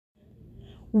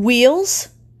wheels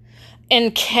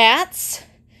and cats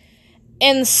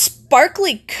and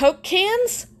sparkly Coke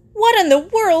cans? What in the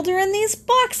world are in these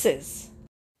boxes?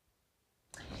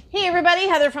 Hey everybody,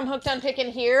 Heather from Hooked on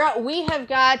Pickin here. We have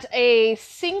got a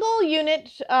single unit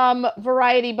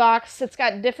variety box. It's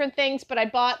got different things, but I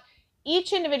bought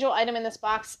each individual item in this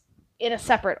box in a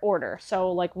separate order.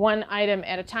 So like one item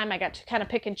at a time, I got to kind of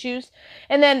pick and choose.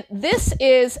 And then this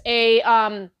is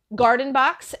a garden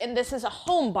box, and this is a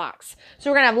home box. So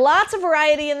we're gonna have lots of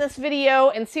variety in this video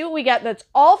and see what we got. That's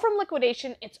all from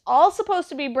Liquidation. It's all supposed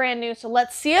to be brand new. So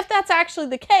let's see if that's actually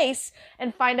the case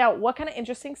and find out what kind of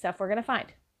interesting stuff we're gonna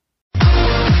find.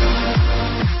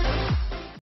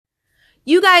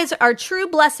 You guys are a true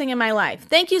blessing in my life.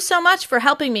 Thank you so much for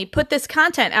helping me put this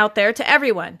content out there to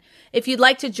everyone. If you'd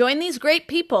like to join these great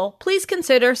people, please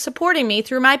consider supporting me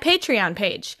through my Patreon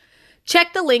page.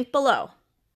 Check the link below.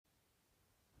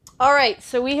 All right,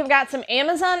 so we have got some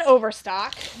Amazon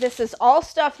Overstock. This is all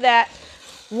stuff that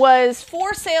was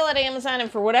for sale at Amazon, and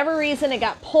for whatever reason it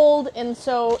got pulled, and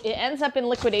so it ends up in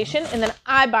liquidation, and then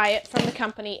I buy it from the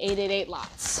company 888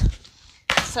 Lots.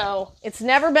 So it's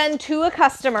never been to a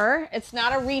customer. It's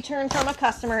not a return from a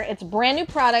customer. It's a brand new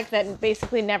product that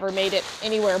basically never made it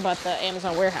anywhere but the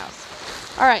Amazon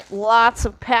warehouse. All right, lots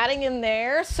of padding in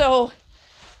there. So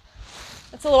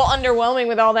it's a little underwhelming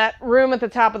with all that room at the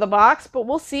top of the box, but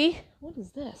we'll see. What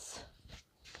is this?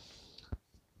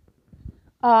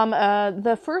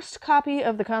 The first copy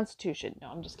of the Constitution. No,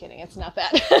 I'm just kidding. It's not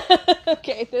that.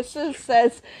 Okay,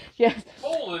 says, yes.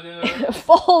 Folded.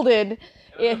 Folded.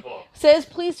 It says,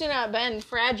 please do not bend,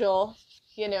 fragile.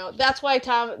 You know, that's why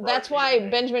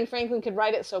Benjamin Franklin could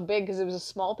write it so big, because it was a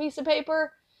small piece of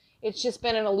paper. It's just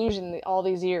been an illusion all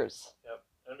these years.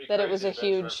 Yep. That it was a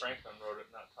huge... Franklin wrote it,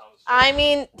 not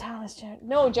Thomas Jefferson.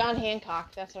 I mean, John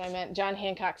Hancock. That's what I meant. John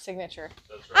Hancock's signature.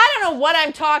 That's right. I don't know what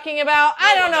I'm talking about.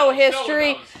 I don't know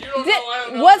history.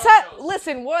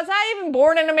 Listen, was I even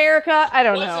born in America? I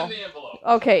don't know. What's in the envelope?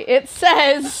 Okay, it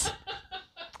says...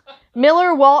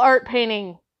 Miller wall art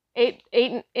painting, 8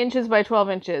 inches by 12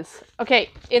 inches. Okay,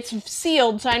 it's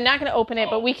sealed, so I'm not going to open it,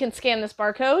 but we can scan this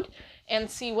barcode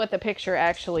and see what the picture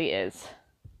actually is.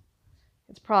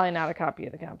 It's probably not a copy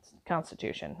of the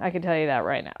Constitution. I can tell you that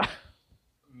right now.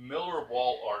 Miller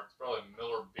wall art. It's probably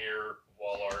Miller beer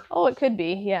wall art. Oh, it could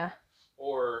be, yeah.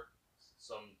 Or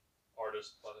some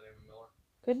artist by the name of Miller.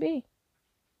 Could be.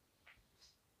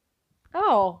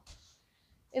 Oh,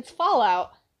 it's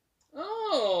Fallout.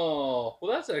 Oh, well,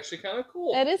 that's actually kind of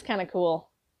cool. That is kind of cool.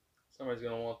 Somebody's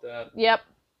going to want that. Yep.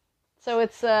 So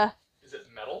it's, Is it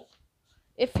metal?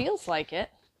 It feels like it.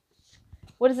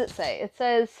 What does it say? It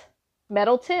says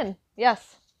metal tin.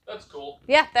 Yes. That's cool.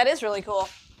 Yeah, that is really cool.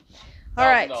 All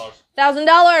right. $1,000.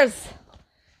 $1,000.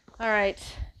 All right.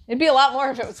 It'd be a lot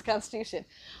more if it was the Constitution.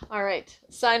 All right.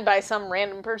 Signed by some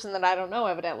random person that I don't know,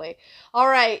 evidently. All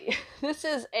right. This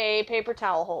is a paper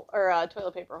towel holder, or a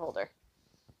toilet paper holder.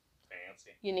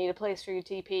 You need a place for your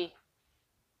TP.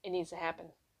 It needs to happen.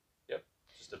 Yep,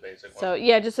 just a basic one. So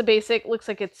yeah, just a basic. Looks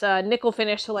like it's nickel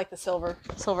finish, so like the silver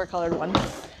colored one.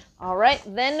 All right,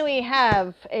 then we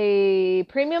have a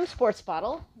premium sports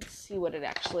bottle. Let's see what it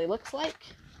actually looks like.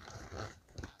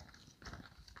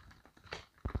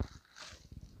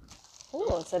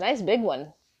 Oh, it's a nice big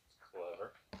one.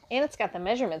 Clever. And it's got the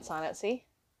measurements on it. See?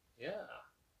 Yeah.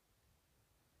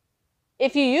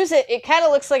 If you use it, it kind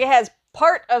of looks like it has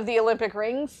part of the Olympic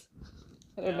rings.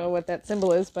 I don't know what that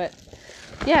symbol is, but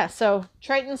yeah, so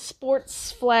Triton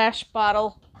Sports Flash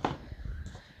bottle.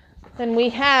 Then we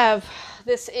have,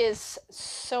 this is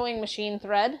sewing machine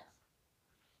thread.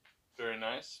 Very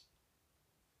nice.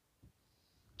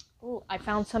 Ooh, I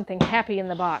found something happy in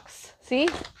the box. See?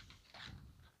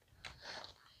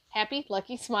 Happy,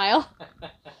 lucky, smile.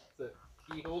 The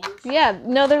key holders? Yeah,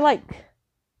 no, they're like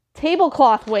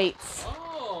tablecloth weights.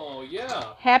 Oh,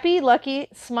 yeah. Happy, lucky,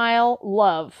 smile,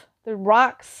 love. The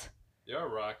rocks. They are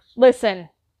rocks. Listen.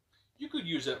 You could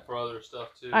use that for other stuff,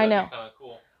 too. I know. That'd be kind of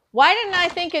cool. Why didn't I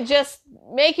think of just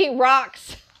making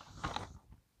rocks?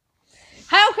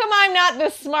 How come I'm not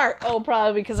this smart? Oh,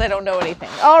 probably because I don't know anything.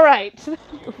 All right.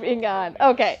 Moving on.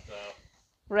 Okay.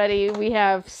 Ready? We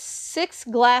have 6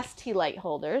 glass tea light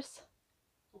holders.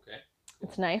 Okay.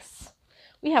 It's nice.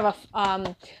 We have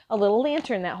a little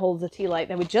lantern that holds a tea light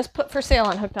that we just put for sale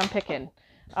on Hooked on Pickin.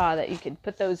 That you could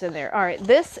put those in there. All right.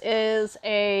 This is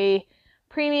a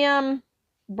premium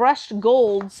brushed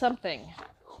gold something.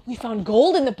 We found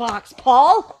gold in the box,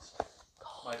 Paul.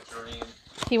 My dream.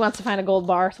 He wants to find a gold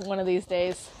bar one of these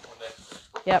days.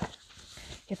 Yep.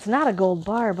 It's not a gold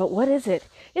bar, but what is it?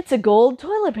 It's a gold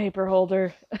toilet paper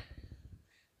holder.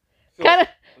 Kind of.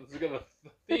 This is got a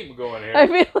theme going here. I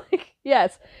feel like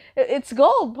Yes. It's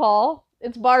gold, Paul.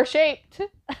 It's bar shaped.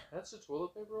 That's a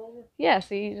toilet paper holder? Yeah,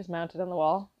 see, you just mount it on the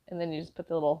wall, and then you just put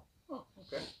the little... Oh,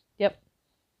 okay. Yep.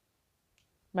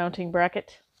 Mounting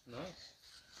bracket. Nice.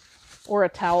 Or a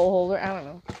towel holder. I don't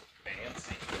know.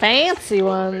 Fancy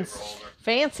ones.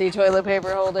 Fancy toilet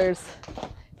paper holders.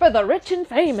 For the rich and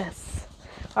famous.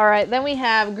 All right, then we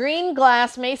have green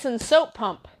glass Mason soap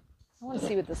pump. I want to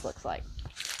see what this looks like.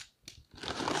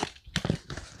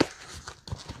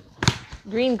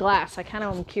 Green glass. I kind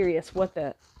of am curious what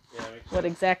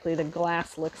exactly the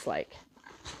glass looks like.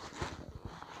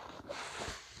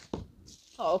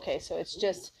 Oh, okay. So it's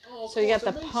just so you got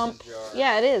the pump. Jar.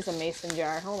 Yeah, it is a mason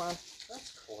jar. Hold on.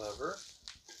 That's clever.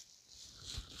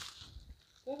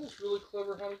 That is really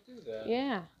clever how to do that.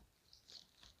 Yeah.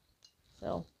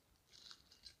 So,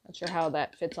 not sure how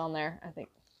that fits on there. I think,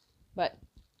 but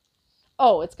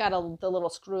oh, it's got the little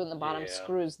screw in the bottom. Yeah.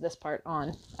 Screws this part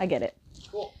on. I get it.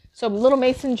 Cool. So little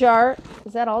mason jar.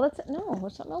 Is that all that's... No,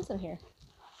 there's something else in here.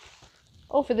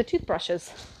 Oh, for the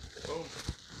toothbrushes. Boom.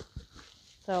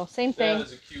 So same thing. That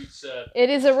is a cute set. It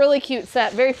is a really cute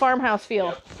set. Very farmhouse feel.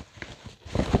 Yep.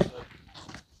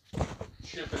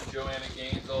 Chip and Joanna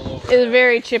Gaines all over. It's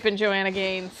very Chip and Joanna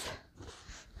Gaines.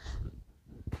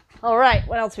 All right,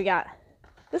 what else we got?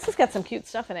 This has got some cute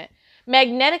stuff in it.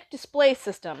 Magnetic display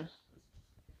system.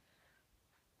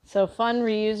 So fun,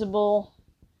 reusable...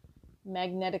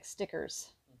 magnetic stickers.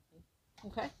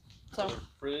 Okay. So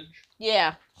fridge.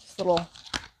 Yeah, just a little.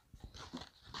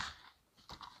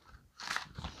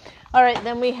 All right,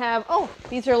 then we have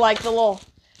these are like the little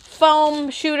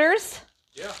foam shooters.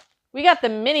 Yeah. We got the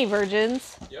mini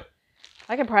versions. Yep.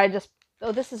 I could probably just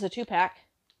this is a 2-pack.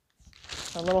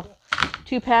 A little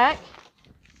 2-pack.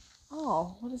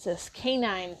 Oh, what is this?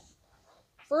 Canine.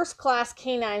 First class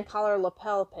canine collar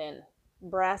lapel pin.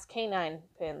 Brass canine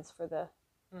pins for the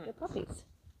good puppies.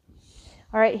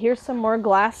 All right, here's some more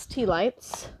glass tea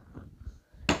lights.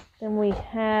 Then we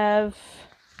have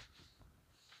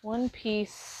one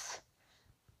piece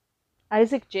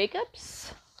Isaac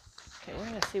Jacobs. Okay, we're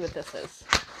going to see what this is.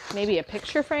 Maybe a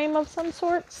picture frame of some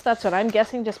sorts. That's what I'm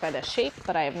guessing just by the shape,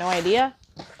 but I have no idea.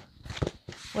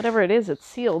 Whatever it is, it's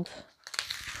sealed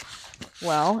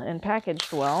well and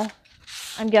packaged well.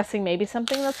 I'm guessing maybe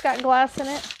something that's got glass in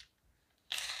it.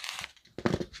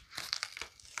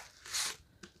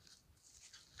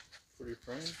 Pretty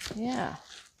frame. Yeah.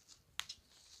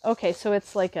 Okay, so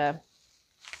it's like it's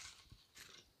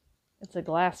a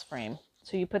glass frame.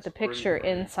 So you put the picture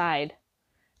inside.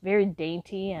 Very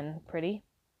dainty and pretty.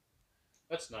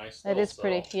 That's nice. That is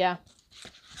pretty, yeah.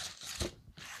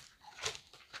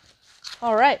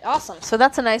 All right, awesome. So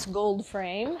that's a nice gold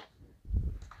frame.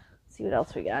 Let's see what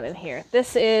else we got in here.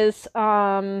 This is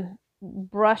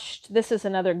brushed. This is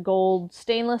another gold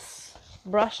stainless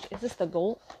brushed. Is this a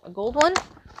gold one?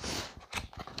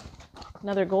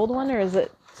 Another gold one, or is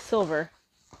it silver?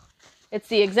 It's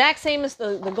the exact same as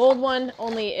the gold one,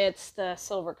 only it's the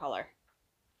silver color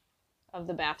of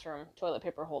the bathroom toilet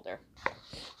paper holder.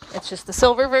 It's just the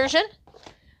silver version.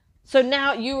 So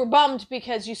now you were bummed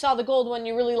because you saw the gold one,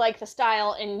 you really like the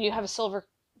style, and you have a silver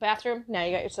bathroom. Now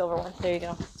you got your silver one. There you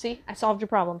go. See, I solved your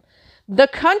problem. The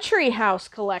Country House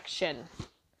Collection.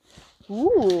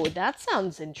 Ooh, that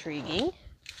sounds intriguing.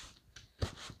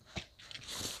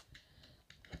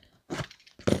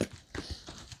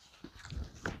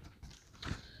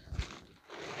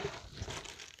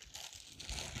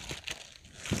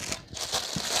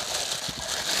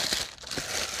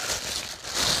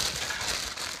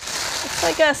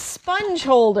 Like a sponge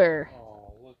holder.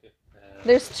 Oh, look at that.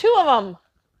 There's 2 of them.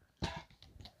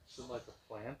 Is it like a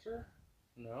planter?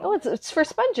 No. Oh, it's for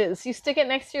sponges. You stick it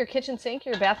next to your kitchen sink,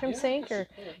 your bathroom sink, or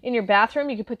in your bathroom.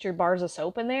 You can put your bars of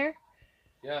soap in there.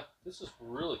 Yeah, this is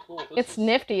really cool. It's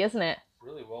nifty, isn't it?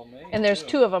 Really well made. And there's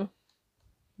 2 of them.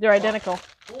 They're identical.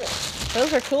 Cool.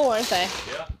 Those are cool, aren't they?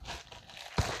 Yeah.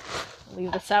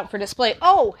 Leave this out for display.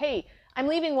 Oh, hey. I'm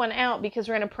leaving one out because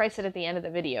we're going to price it at the end of the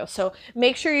video. So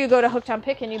make sure you go to Hooked on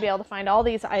Pickin. You'll be able to find all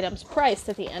these items priced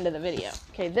at the end of the video.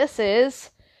 Okay, this is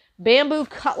bamboo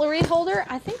cutlery holder.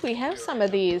 I think we have some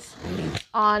of these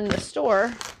on the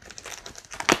store.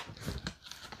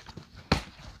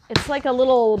 It's like a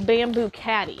little bamboo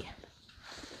caddy.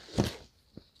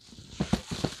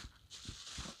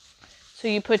 So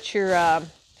you put your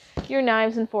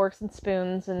knives and forks and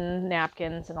spoons and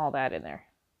napkins and all that in there.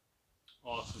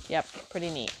 Awesome. Yep,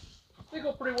 pretty neat. They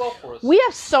go pretty well for us. We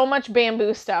have so much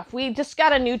bamboo stuff. We just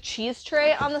got a new cheese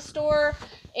tray on the store,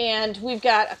 and we've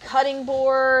got a cutting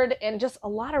board and just a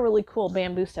lot of really cool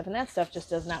bamboo stuff, and that stuff just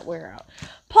does not wear out.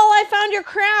 Paul, I found your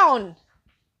crown.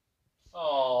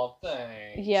 Oh,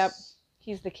 thanks. Yep,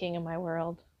 he's the king of my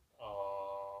world. Oh.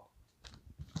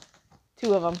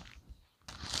 2 of them.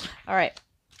 All right.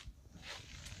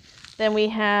 Then we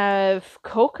have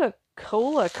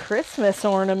Coca-Cola Christmas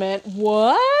ornament.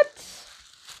 What?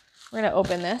 We're going to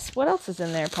open this. What else is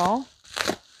in there, Paul?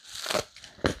 2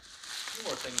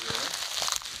 more things in there.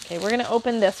 Okay, we're going to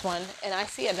open this one. And I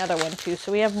see another one, too.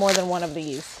 So we have more than one of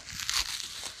these.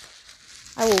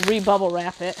 I will re-bubble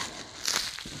wrap it.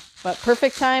 But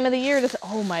perfect time of the year to...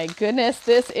 Oh, my goodness.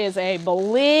 This is a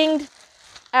blinged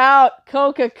out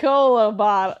Coca-Cola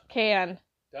bottle can.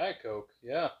 Diet Coke,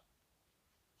 yeah.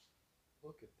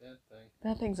 Look at that thing.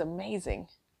 That thing's amazing.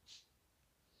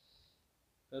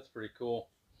 That's pretty cool.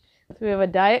 So we have a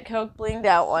Diet Coke blinged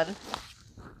out one.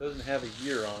 Doesn't have a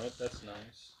year on it. That's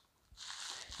nice.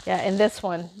 Yeah, and this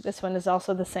one is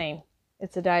also the same.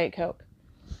 It's a Diet Coke.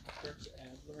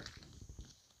 Adler.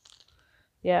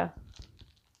 Yeah.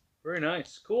 Very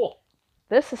nice. Cool.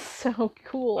 This is so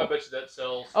cool. I bet you that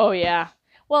sells. Oh, yeah.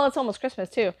 Well, it's almost Christmas,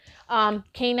 too.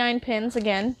 K9 pins,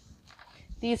 again.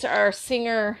 These are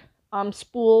Singer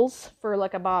spools for,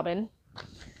 like, a bobbin.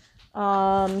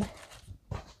 What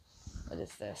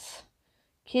is this?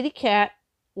 Kitty cat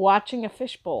watching a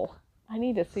fishbowl. I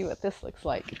need to see what this looks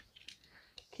like.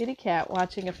 Kitty cat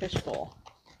watching a fishbowl.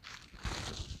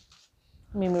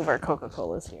 Let me move our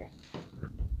Coca-Colas here.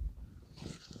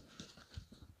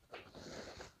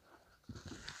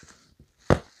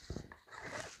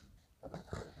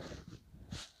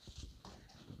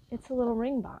 It's a little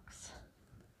ring box.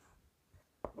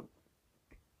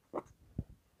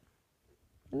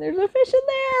 And there's a fish in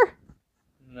there.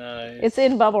 Nice. It's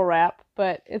in bubble wrap,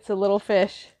 but it's a little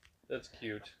fish. That's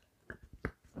cute.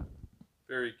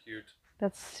 Very cute.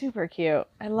 That's super cute.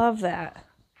 I love that.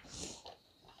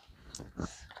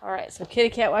 All right, so kitty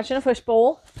cat watching a fish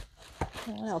bowl.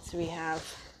 What else do we have?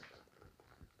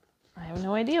 I have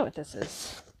no idea what this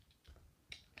is.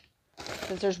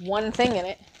 Because there's one thing in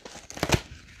it.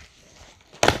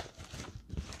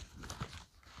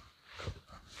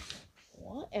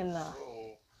 What in the... Whoa.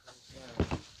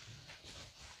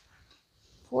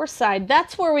 Foresight.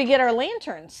 That's where we get our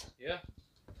lanterns. Yeah.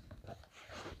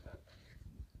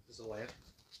 This is a lamp.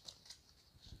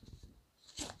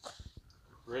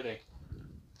 Pretty.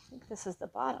 I think this is the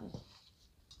bottom.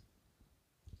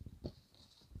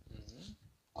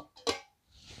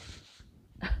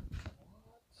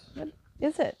 What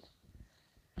is it?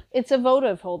 It's a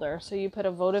votive holder, so you put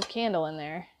a votive candle in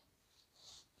there.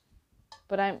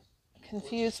 But I'm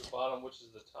confused. Which is the bottom, which is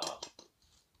the top?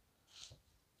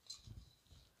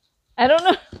 I don't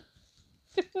know.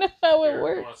 I don't know how Here, it you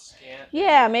wanna works. scan?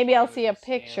 Yeah, maybe I'll see a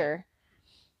Scan. picture.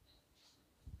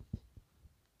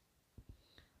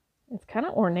 It's kind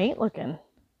of ornate looking.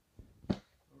 No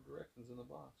directions in the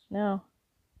box. No.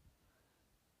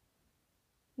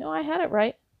 No, I had it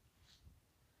right.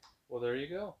 Well, there you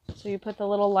go. So you put the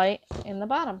little light in the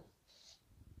bottom.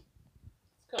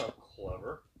 It's kind of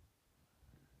clever.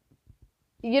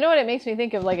 You know what it makes me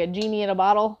think of? Like a genie in a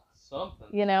bottle, Something.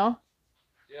 you know?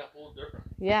 Yeah, a little different.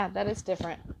 Yeah, that is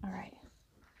different. All right.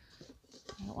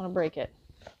 I don't want to break it.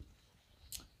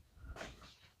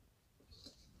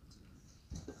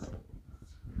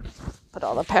 Put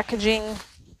all the packaging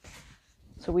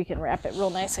so we can wrap it real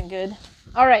nice and good.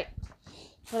 All right.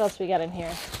 What else we got in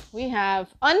here? We have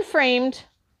unframed.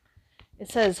 It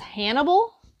says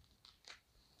Hannibal.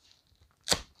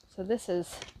 So this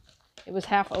is, it was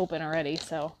half open already,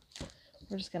 so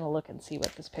we're just going to look and see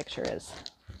what this picture is.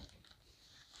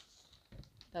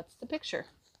 That's the picture.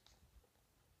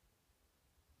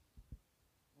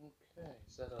 Okay,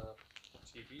 is that a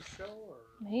TV show or?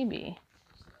 Maybe.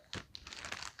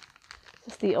 Is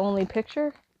this the only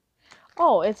picture?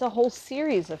 Oh, it's a whole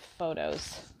series of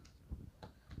photos.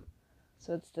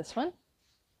 So it's this one.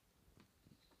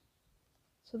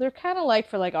 So they're kind of like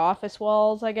for like office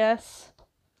walls, I guess.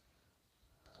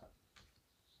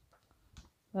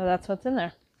 Well, that's what's in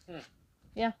there.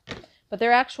 Yeah. But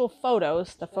they're actual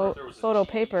photos, the photo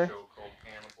paper. Show called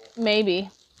Hannibal. Maybe.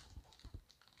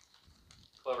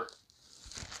 Clever.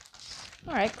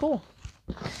 All right, cool.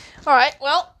 All right,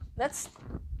 well, that's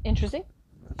interesting.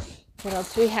 What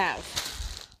else do we have?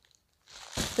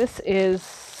 This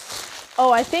is,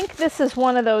 oh, I think this is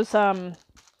one of those,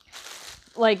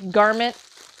 like garment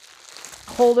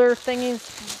holder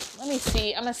thingies. Let me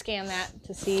see. I'm going to scan that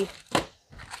to see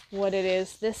what it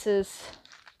is. This is,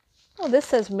 oh, this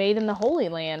says made in the Holy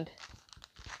Land.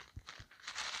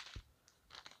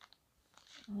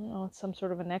 I don't know. It's some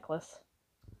sort of a necklace.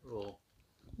 Little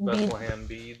Bethlehem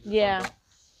beads. Yeah. Something.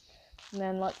 And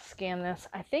then let's scan this.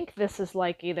 I think this is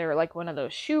like either like one of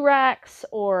those shoe racks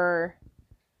or,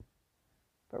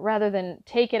 but rather than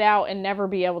take it out and never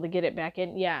be able to get it back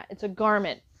in, yeah, it's a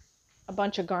garment a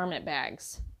bunch of garment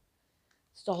bags.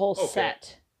 It's the whole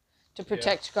set to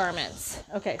protect garments.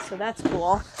 Okay, so that's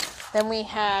cool. Then we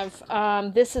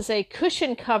have, this is a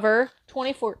cushion cover,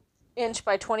 24-inch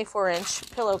by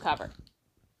 24-inch pillow cover.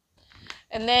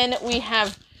 And then we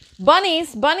have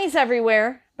bunnies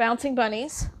everywhere, bouncing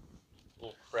bunnies.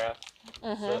 Little craft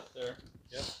set there.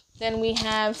 Yep. Then we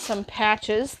have some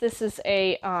patches. This is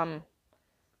a,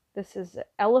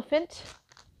 elephant.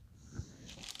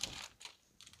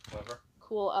 Clever.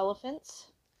 Cool elephants.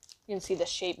 You can see the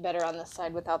shape better on this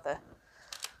side without the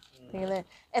thing in there.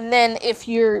 And then if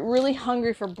you're really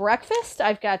hungry for breakfast,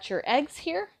 I've got your eggs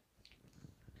here.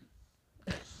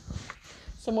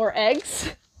 Some more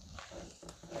eggs.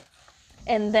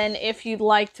 And then if you'd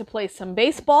like to play some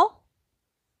baseball,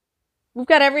 we've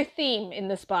got every theme in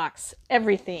this box.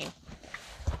 Every theme.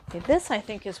 Okay, this I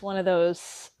think is one of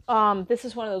those, this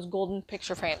is one of those golden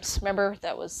picture frames. Remember,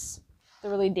 that was the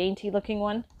really dainty looking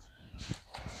one.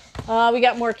 We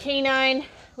got more canine.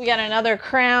 We got another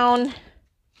crown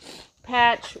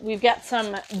patch. We've got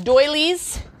some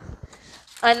doilies.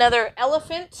 Another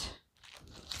elephant.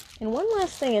 And one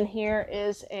last thing in here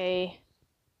is a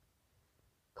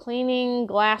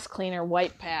glass cleaner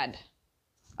white pad.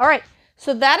 All right,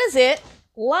 so that is it.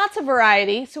 Lots of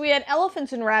variety. So we had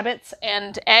elephants and rabbits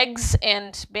and eggs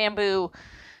and bamboo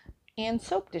and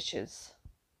soap dishes.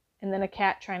 And then a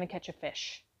cat trying to catch a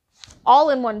fish. All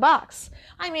in one box.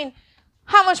 I mean,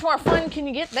 how much more fun can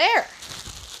you get there?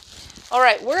 All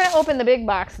right, we're going to open the big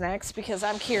box next because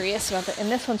I'm curious about that.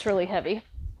 And this one's really heavy.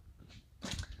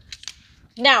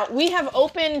 Now, we have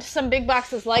opened some big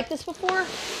boxes like this before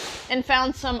and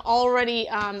found some already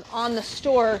on the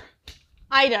store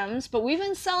items, but we've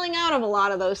been selling out of a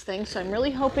lot of those things, so I'm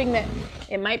really hoping that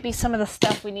it might be some of the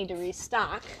stuff we need to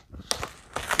restock.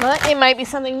 But it might be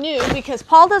something new because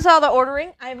Paul does all the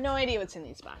ordering. I have no idea what's in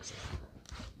these boxes.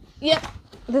 Yep,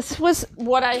 this was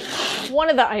one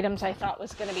of the items I thought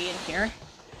was going to be in here.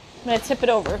 I'm going to tip it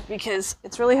over because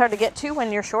it's really hard to get to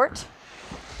when you're short.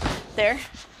 There.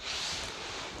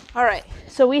 All right,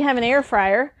 so we have an air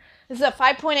fryer. This is a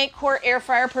 5.8 quart air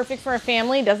fryer, perfect for a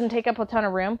family. Doesn't take up a ton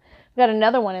of room. We've got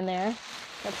another one in there.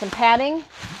 Got some padding.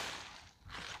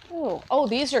 Oh,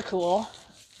 these are cool.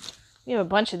 We have a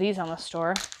bunch of these on the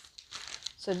store.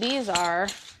 So these are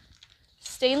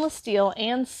stainless steel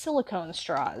and silicone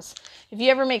straws. If you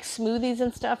ever make smoothies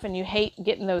and stuff and you hate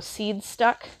getting those seeds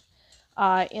stuck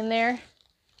in there,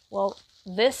 well,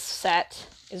 this set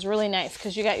is really nice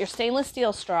because you got your stainless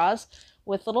steel straws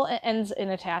with little ends in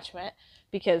attachment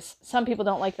because some people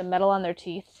don't like the metal on their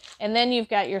teeth. And then you've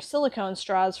got your silicone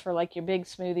straws for like your big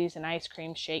smoothies and ice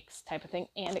cream shakes type of thing.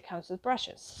 And it comes with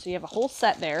brushes. So you have a whole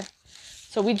set there.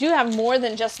 So we do have more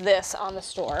than just this on the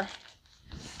store.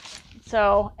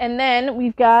 So, and then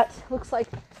we've got, looks like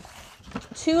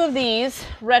 2 of these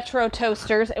retro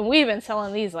toasters. And we've been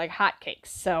selling these like hotcakes.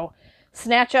 So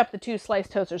snatch up the 2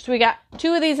 sliced toasters. So we got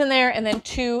 2 of these in there and then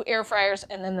 2 air fryers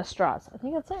and then the straws. I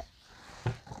think that's it.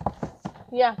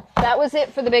 Yeah, that was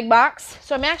it for the big box.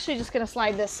 So I'm actually just going to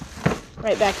slide this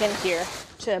right back in here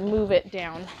to move it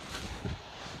down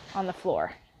on the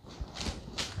floor.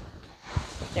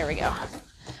 There we go.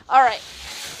 All right.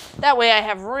 That way I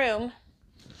have room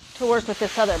to work with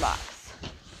this other box.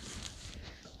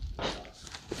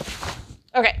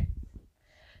 Okay.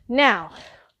 Now,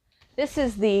 this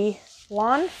is the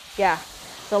lawn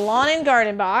and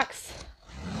garden box.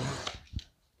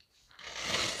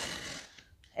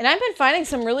 And I've been finding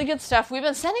some really good stuff. We've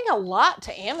been sending a lot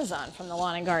to Amazon from the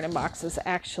lawn and garden boxes,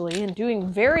 actually, and doing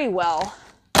very well.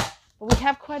 But we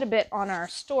have quite a bit on our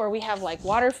store. We have like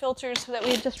water filters that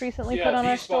we just recently put on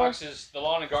our store. These boxes, the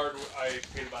lawn and garden, I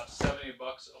paid about $70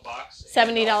 a box.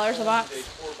 $70 a box? They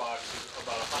 4 boxes,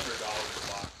 about $100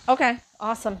 a box. Okay,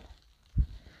 awesome.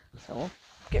 So we'll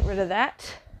get rid of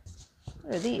that.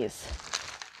 What are these?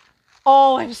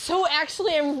 Oh,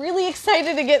 I'm really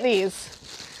excited to get these.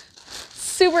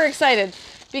 Super excited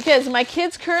because my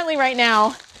kids currently right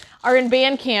now are in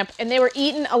band camp and they were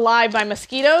eaten alive by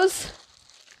mosquitoes.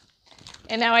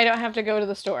 And now I don't have to go to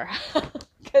the store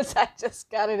because I just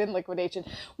got it in liquidation.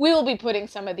 We will be putting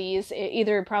some of these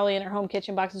either probably in our home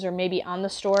kitchen boxes or maybe on the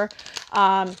store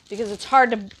because it's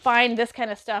hard to find this kind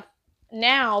of stuff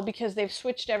now because they've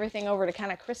switched everything over to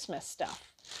kind of Christmas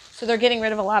stuff. So they're getting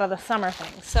rid of a lot of the summer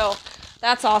things. So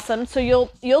that's awesome. So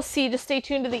you'll see, just stay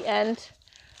tuned to the end.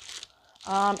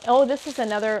 This is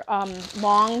another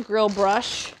long grill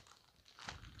brush.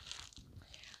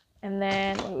 And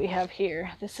then what do we have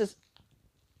here? This is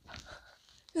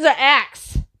an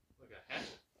axe. Like a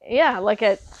hatchet? Yeah, like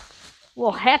a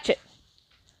little hatchet.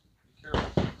 Be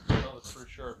careful. Oh, it's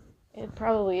pretty sharp. It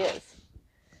probably is.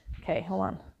 Okay, hold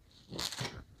on.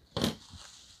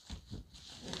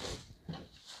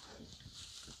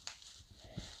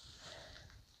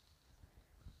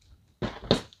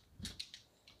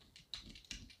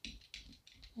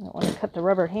 cut the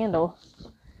rubber handle.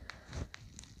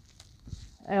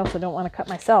 I also don't want to cut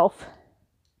myself.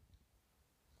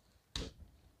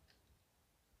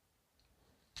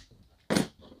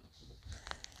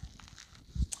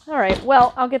 All right,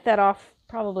 well, I'll get that off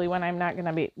probably when I'm not going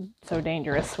to be so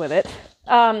dangerous with it.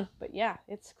 But yeah,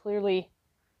 it's clearly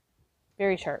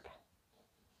very sharp.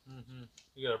 Mm-hmm.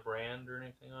 You got a brand or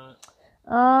anything on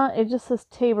it? It just says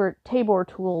Tabor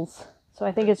Tools. So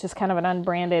I think it's just kind of an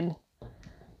unbranded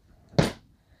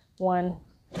one.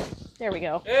 There we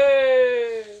go.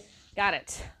 Hey! Got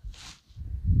it.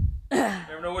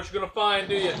 Never know what you're gonna find,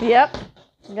 do you? Yep.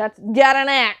 Got an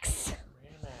axe.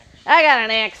 I got an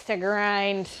axe to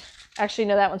grind. Actually,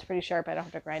 no, that one's pretty sharp. I don't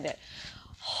have to grind it.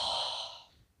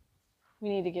 We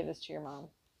need to give this to your mom.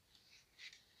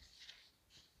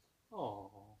 Oh.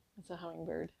 It's a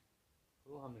hummingbird.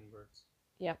 Little hummingbirds.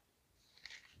 Yep.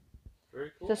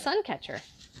 Very cool. It's a sun catcher.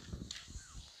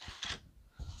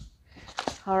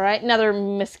 All right, another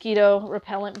mosquito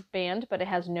repellent band, but it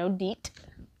has no DEET.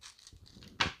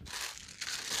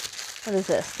 What is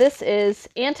this? This is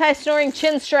anti-snoring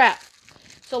chin strap.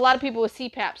 So a lot of people with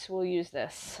CPAPs will use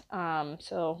this.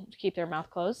 So to keep their mouth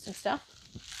closed and stuff.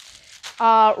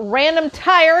 Random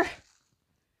tire.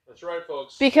 That's right,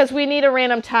 folks. Because we need a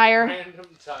random tire.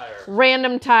 Random tire.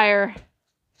 Random tire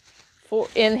for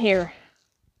in here.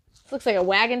 This looks like a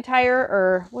wagon tire,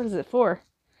 or what is it for?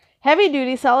 Heavy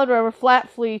duty, solid rubber, flat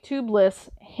flea, tubeless,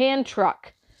 hand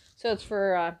truck. So it's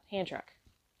for hand truck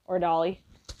or dolly.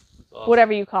 Awesome.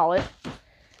 Whatever you call it.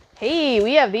 Hey,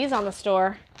 we have these on the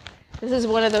store. This is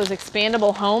one of those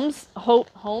expandable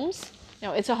homes.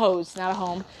 No, it's a hose, not a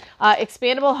home.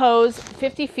 Expandable hose,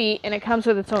 50 feet, and it comes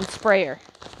with its own sprayer.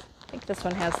 I think this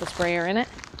one has the sprayer in it.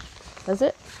 Does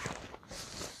it?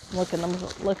 I'm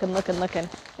looking.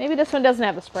 Maybe this one doesn't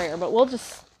have the sprayer, but we'll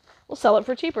sell it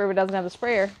for cheaper if it doesn't have the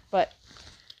sprayer. But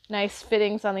nice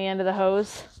fittings on the end of the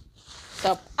hose.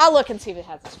 So I'll look and see if it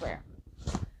has the sprayer.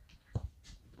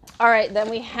 All right, then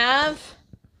we have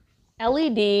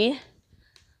LED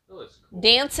cool.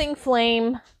 dancing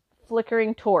flame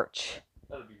flickering torch.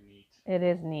 That'll be neat. It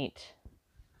is neat.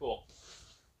 Cool.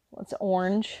 It's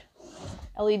orange.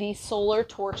 LED solar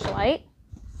torch light.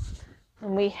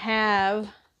 And we have,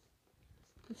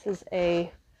 this is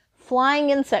a flying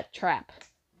insect trap.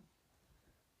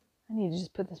 I need to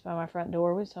just put this by my front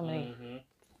door with so many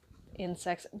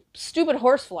insects. Stupid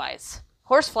horseflies.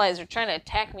 Horseflies are trying to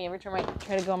attack me every time I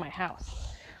try to go in my house.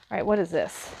 All right, what is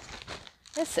this?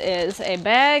 This is a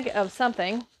bag of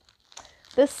something.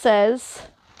 This says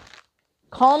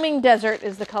Calming Desert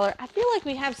is the color. I feel like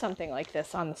we have something like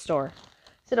this on the store.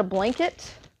 Is it a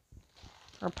blanket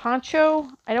or poncho?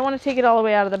 I don't want to take it all the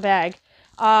way out of the bag.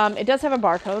 It does have a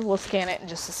barcode. We'll scan it in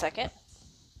just a second.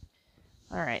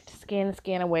 All right,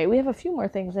 scan away. We have a few more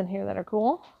things in here that are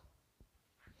cool.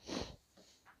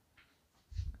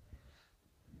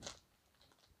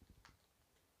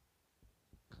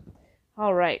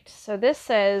 All right, so this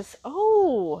says,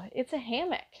 oh, it's a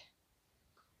hammock.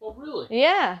 Oh, really?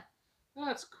 Yeah.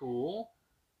 That's cool.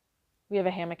 We have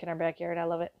a hammock in our backyard. I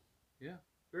love it. Yeah,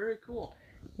 very cool.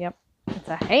 Yep, it's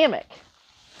a hammock.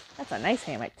 That's a nice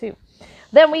hammock, too.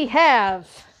 Then we have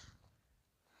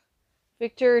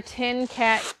Victor Tin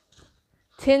Cat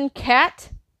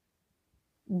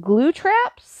glue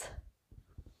traps.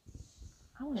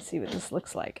 I want to see what this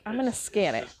looks like. I'm going to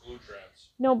scan it. Glue traps.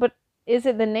 No, but is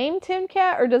it the name Tin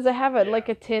Cat, or does it have like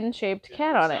a tin-shaped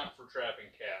cat on it? It's not for trapping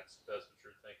cats, if that's what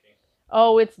you're thinking.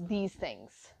 Oh, it's these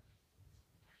things.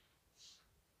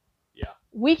 Yeah.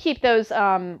 We keep those,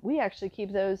 we actually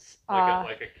keep those.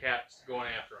 Like a cat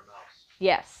going after a mouse.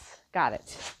 Yes, got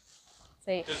it.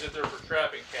 Because if they're for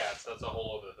trapping cats, that's a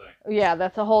whole other thing. Yeah,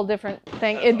 that's a whole different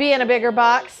thing. It'd be in a bigger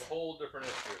box. It's a whole different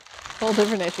issue. Whole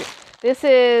different issue. This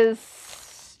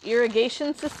is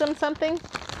irrigation system something.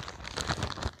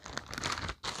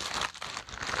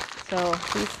 So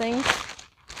these things.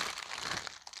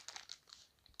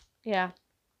 Yeah,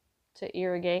 to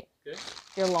irrigate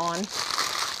your lawn.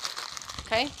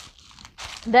 Okay.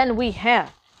 Then we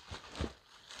have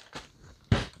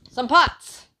some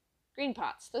pots. Green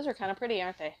pots. Those are kind of pretty,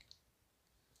 aren't they?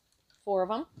 4 of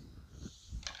them.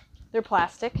 They're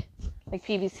plastic, like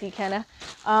PVC kind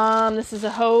of. This is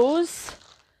a hose.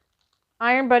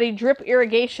 Iron Buddy drip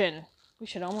irrigation. We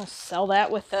should almost sell that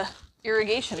with the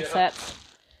irrigation sets.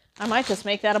 I might just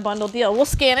make that a bundle deal. We'll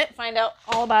scan it, find out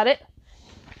all about it.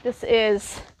 This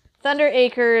is Thunder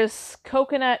Acres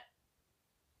coconut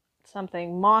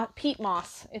something, peat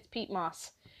moss. It's peat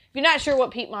moss. If you're not sure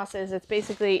what peat moss is, it's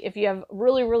basically if you have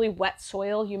really, really wet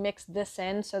soil, you mix this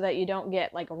in so that you don't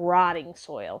get like rotting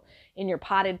soil in your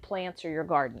potted plants or your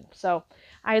garden. So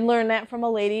I learned that from a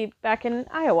lady back in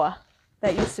Iowa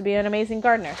that used to be an amazing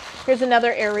gardener. Here's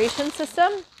another aeration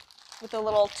system with the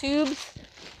little tubes.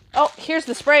 Oh, here's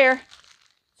the sprayer.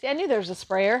 See, I knew there was a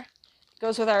sprayer. It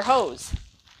goes with our hose.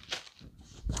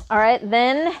 All right,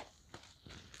 then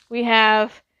we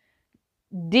have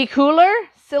decooler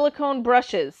silicone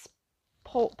brushes,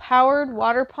 powered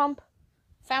water pump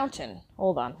fountain.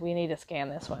 Hold on, we need to scan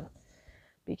this one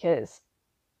because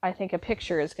I think a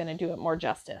picture is going to do it more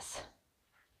justice.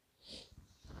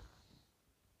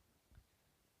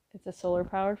 It's a solar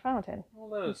powered fountain. Oh,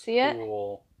 that is see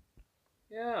cool.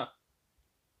 Yeah.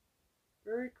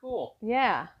 Very cool.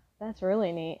 Yeah, that's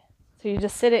really neat. So you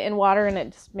just sit it in water and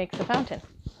it just makes a fountain.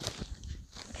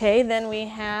 Okay, then we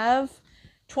have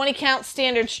 20 count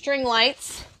standard string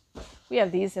lights. We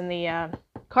have these in the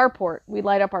carport. We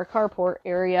light up our carport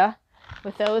area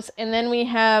with those. And then we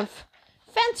have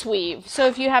fence weave. So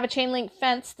if you have a chain link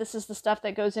fence, this is the stuff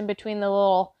that goes in between the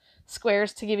little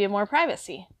squares to give you more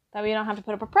privacy. That way you don't have to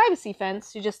put up a privacy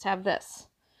fence. You just have this.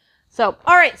 So,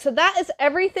 all right. So that is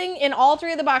everything in all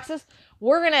three of the boxes.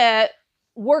 We're going to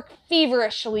work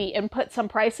feverishly and put some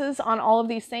prices on all of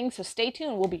these things. So stay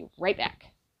tuned. We'll be right back.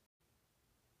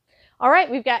 All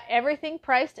right, we've got everything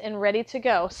priced and ready to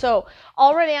go. So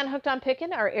already on Hooked on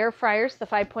Pickin, our air fryers, the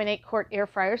 5.8 quart air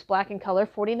fryers, black in color,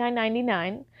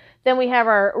 $49.99. Then we have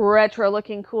our retro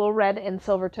looking cool red and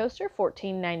silver toaster,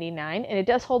 $14.99. And it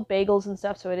does hold bagels and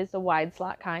stuff, so it is the wide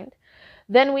slot kind.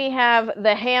 Then we have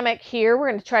the hammock here. We're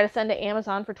going to try to send to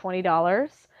Amazon for $20.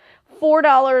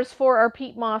 $4 for our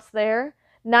peat moss there.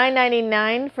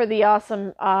 $9.99 for the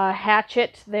awesome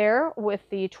hatchet there with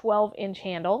the 12-inch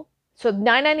handle. So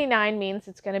 $9.99 means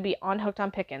it's going to be on Hooked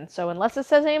on Pickin. So unless it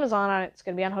says Amazon on it, it's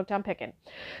going to be on Hooked on Pickin.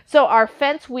 So our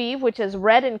fence weave, which is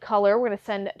red in color, we're going to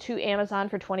send to Amazon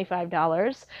for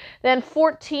 $25. Then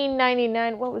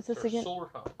 $14.99. What was this again? Solar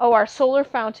fountain. Oh, our solar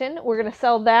fountain. We're going to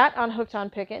sell that on Hooked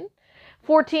on Pickin.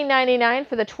 $14.99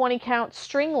 for the 20 count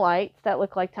string lights that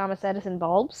look like Thomas Edison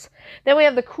bulbs. Then we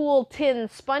have the cool tin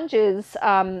sponges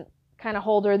kind of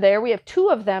holder there. We have two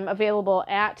of them available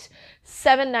at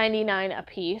 $7.99 a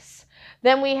piece.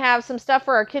 Then we have some stuff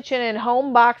for our kitchen and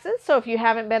home boxes. So if you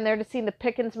haven't been there to see the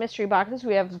Pickin's mystery boxes,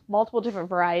 we have multiple different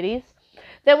varieties.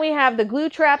 Then we have the glue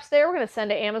traps there. We're going to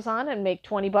send to Amazon and make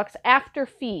 $20 after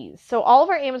fees. So all of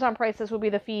our Amazon prices will be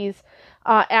the fees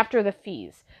after the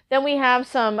fees. Then we have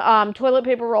some toilet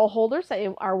paper roll holders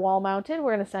that are wall mounted.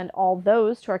 We're going to send all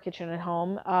those to our kitchen and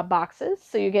home boxes.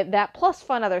 So you get that plus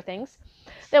fun other things.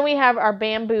 Then we have our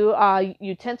bamboo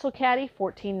utensil caddy,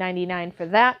 $14.99 for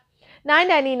that.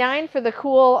 $9.99 for the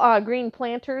cool green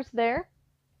planters there,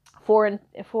 four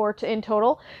in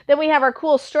total. Then we have our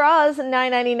cool straws,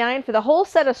 $9.99 for the whole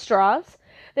set of straws.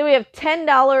 Then we have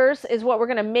 $10 is what we're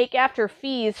going to make after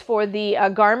fees for the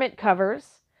garment covers.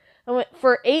 And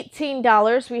for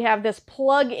 $18, we have this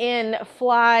plug-in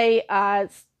fly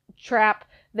trap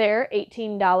there,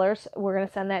 $18. We're going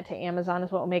to send that to Amazon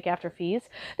is what we'll make after fees.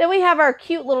 Then we have our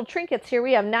cute little trinkets here.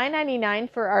 We have $9.99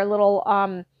 for our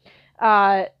little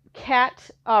cat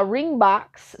ring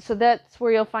box. So that's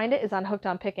where you'll find it, is on Hooked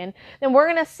on Pickin. Then we're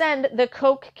going to send the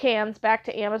Coke cans back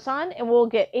to Amazon, and we'll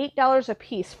get $8 a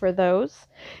piece for those.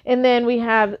 And then we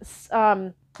have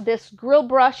this grill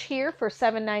brush here for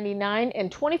 $7.99 and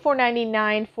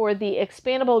 $24.99 for the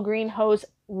expandable green hose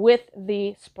with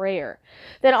the sprayer.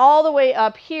 Then all the way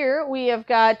up here, we have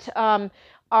got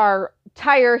our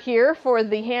tire here for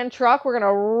the hand truck. We're going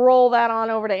to roll that on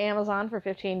over to Amazon for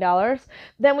 $15.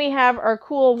 Then we have our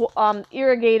cool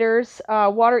irrigators,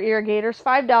 water irrigators.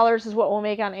 $5 is what we'll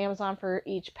make on Amazon for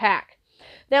each pack.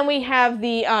 Then we have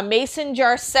the mason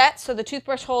jar set, so the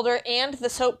toothbrush holder and the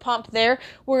soap pump there.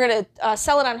 We're going to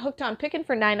sell it on Hooked on Pickin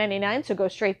for $9.99, so go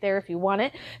straight there if you want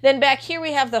it. Then back here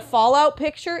we have the Fallout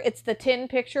picture. It's the tin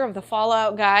picture of the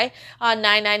Fallout guy,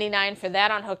 $9.99 for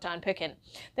that on Hooked on Pickin.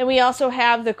 Then we also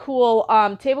have the cool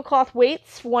tablecloth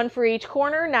weights, one for each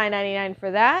corner, $9.99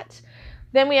 for that.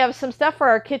 Then we have some stuff for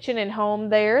our kitchen and home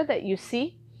there that you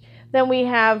see. Then we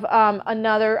have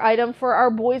another item for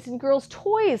our boys and girls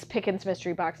toys Pickin's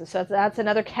mystery boxes. So that's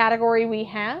another category we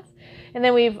have. And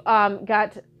then we've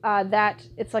got that,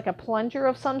 it's like a plunger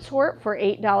of some sort for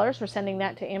 $8. We're sending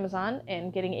that to Amazon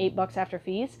and getting $8 after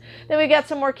fees. Then we got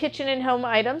some more kitchen and home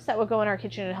items that will go in our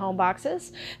kitchen and home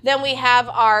boxes. Then we have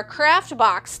our craft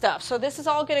box stuff. So this is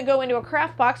all going to go into a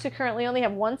craft box. We currently only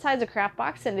have one size of craft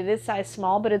box, and it is size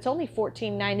small, but it's only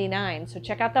 $14.99. So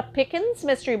check out the Pickin's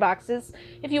mystery boxes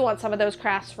if you want some of those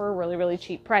crafts for a really, really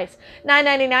cheap price.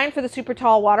 $9.99 for the super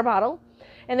tall water bottle.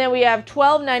 And then we have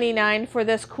 $12.99 for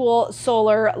this cool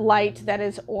solar light that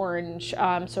is orange.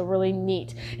 So really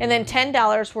neat. And then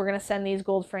 $10, we're going to send these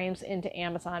gold frames into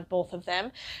Amazon, both of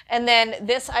them. And then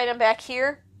this item back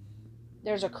here,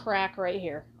 there's a crack right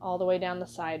here, all the way down the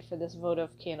side for this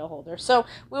votive candle holder. So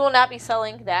we will not be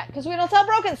selling that because we don't sell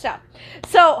broken stuff.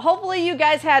 So hopefully you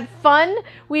guys had fun.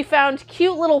 We found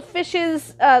cute little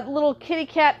fishes, little kitty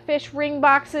cat fish ring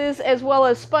boxes, as well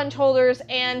as sponge holders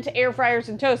and air fryers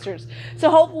and toasters.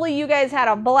 So hopefully you guys had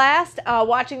a blast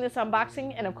watching this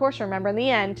unboxing. And of course, remember in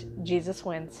the end, Jesus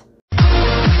wins.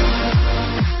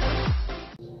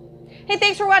 Hey,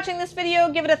 thanks for watching this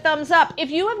video. Give it a thumbs up.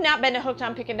 If you have not been to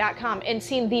hookedonpickin.com and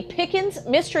seen the Pickin's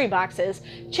mystery boxes,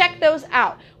 check those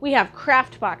out. We have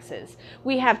craft boxes.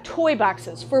 We have toy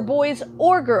boxes for boys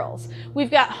or girls.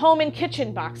 We've got home and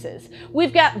kitchen boxes.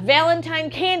 We've got Valentine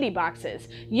candy boxes.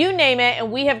 You name it,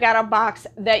 and we have got a box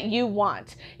that you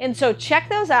want. And so check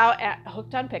those out at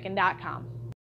hookedonpickin.com.